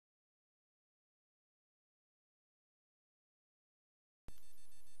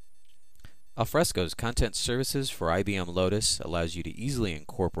Alfresco's Content Services for IBM Lotus allows you to easily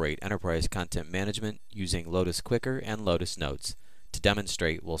incorporate enterprise content management using Lotus Quickr and Lotus Notes. To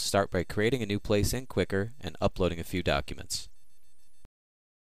demonstrate, we'll start by creating a new place in Quickr and uploading a few documents.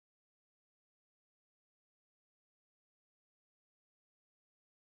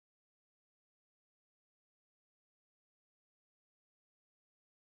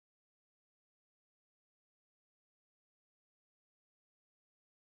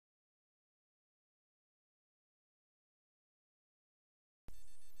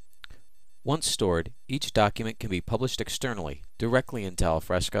 Once stored, each document can be published externally, directly into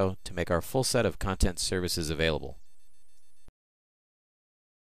Alfresco, to make our full set of content services available.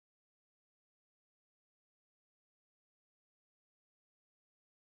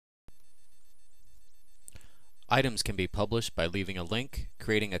 Items can be published by leaving a link,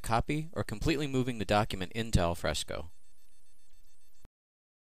 creating a copy, or completely moving the document into Alfresco.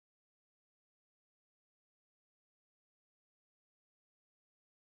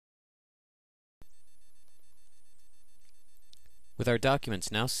 With our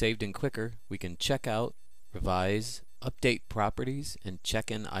documents now saved in Quickr, we can check out, revise, update properties, and check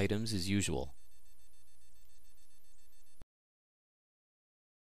in items as usual.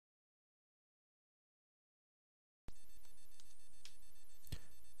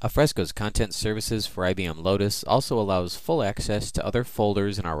 Alfresco's Content Services for IBM Lotus also allows full access to other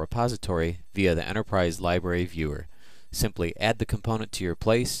folders in our repository via the Enterprise Library Viewer. Simply add the component to your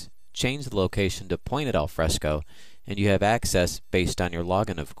place, change the location to point at Alfresco, and you have access, based on your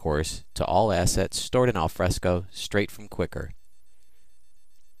login of course, to all assets stored in Alfresco straight from Quickr.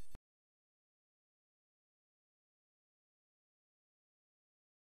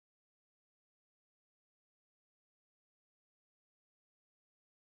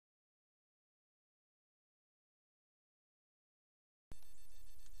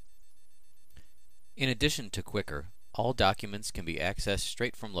 In addition to Quickr, all documents can be accessed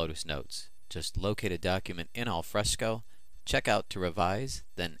straight from Lotus Notes. Just locate a document in Alfresco, check out to revise,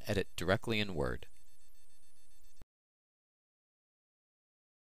 then edit directly in Word.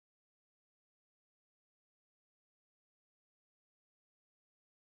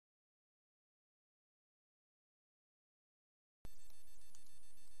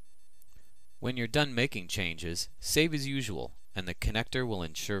 When you're done making changes, save as usual, and the connector will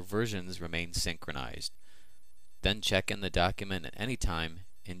ensure versions remain synchronized. Then check in the document at any time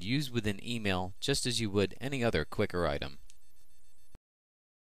and use within email just as you would any other Quickr item.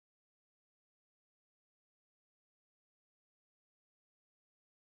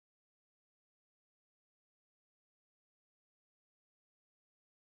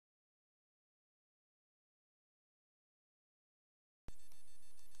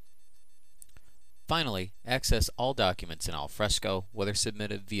 Finally, access all documents in Alfresco, whether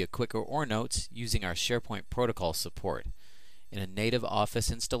submitted via Quickr or Notes, using our SharePoint protocol support. In a native Office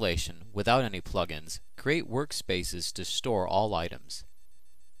installation, without any plugins, create workspaces to store all items.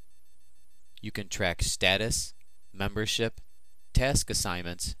 You can track status, membership, task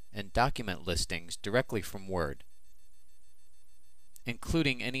assignments, and document listings directly from Word,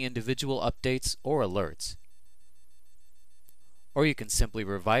 including any individual updates or alerts. Or you can simply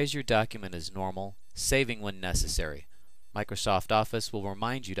revise your document as normal, saving when necessary. Microsoft Office will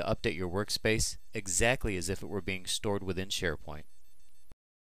remind you to update your workspace exactly as if it were being stored within SharePoint.